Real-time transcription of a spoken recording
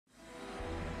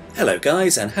Hello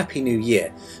guys and Happy New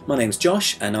Year! My name's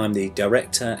Josh and I'm the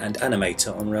director and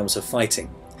animator on Realms of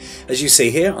Fighting. As you see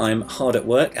here, I'm hard at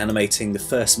work animating the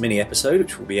first mini episode,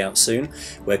 which will be out soon,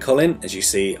 where Colin, as you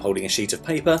see holding a sheet of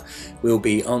paper, will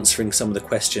be answering some of the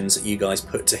questions that you guys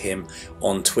put to him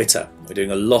on Twitter. We're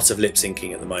doing a lot of lip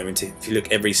syncing at the moment. If you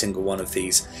look, every single one of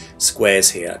these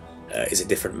squares here is a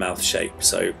different mouth shape.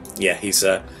 So yeah, he's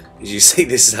as you see,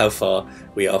 this is how far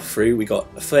we are through. We got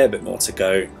a fair bit more to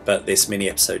go, but this mini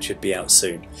episode should be out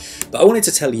soon. But I wanted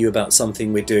to tell you about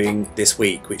something we're doing this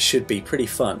week, which should be pretty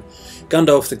fun.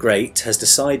 Gundulphe the Great has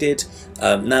decided,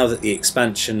 now that the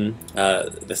expansion,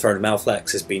 the Throne of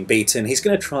Malflax, has been beaten, he's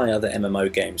going to try other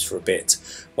MMO games for a bit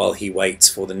while he waits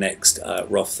for the next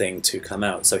ROF thing to come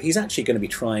out. So he's actually going to be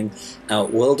trying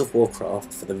out World of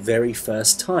Warcraft for the very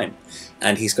first time.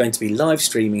 And he's going to be live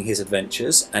streaming his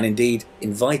adventures and indeed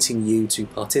inviting you to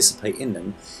participate in them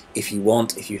if you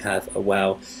want, if you have a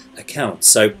WoW account.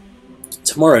 So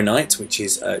tomorrow night, which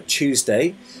is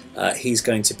Tuesday, he's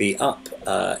going to be up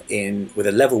with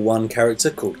a level 1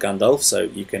 character called Gundulphe, so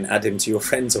you can add him to your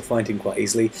friends or find him quite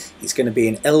easily. He's going to be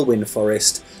in Elwyn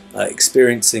Forest,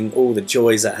 experiencing all the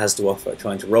joys that has to offer,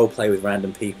 trying to roleplay with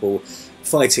random people,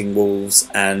 fighting wolves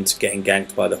and getting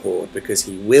ganked by the Horde, because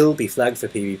he will be flagged for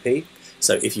PvP.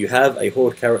 So if you have a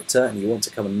Horde character and you want to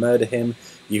come and murder him,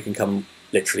 you can come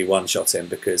literally one-shot him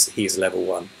because he's level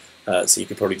 1. So you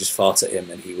could probably just fart at him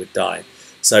and he would die.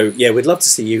 So yeah, we'd love to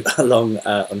see you along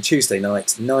on Tuesday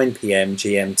night, 9 PM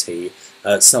GMT,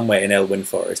 somewhere in Elwyn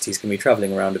Forest. He's going to be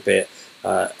travelling around a bit,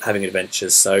 having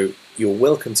adventures, so you're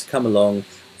welcome to come along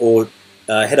or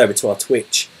head over to our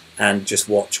Twitch and just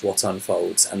watch what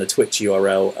unfolds. And the Twitch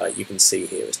URL you can see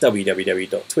here. It's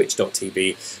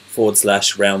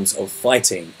www.twitch.tv/Realms of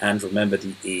Fighting, and remember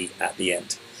the E at the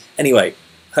end. Anyway,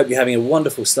 hope you're having a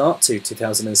wonderful start to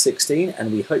 2016,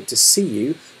 and we hope to see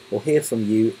you or hear from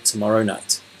you tomorrow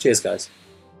night. Cheers, guys.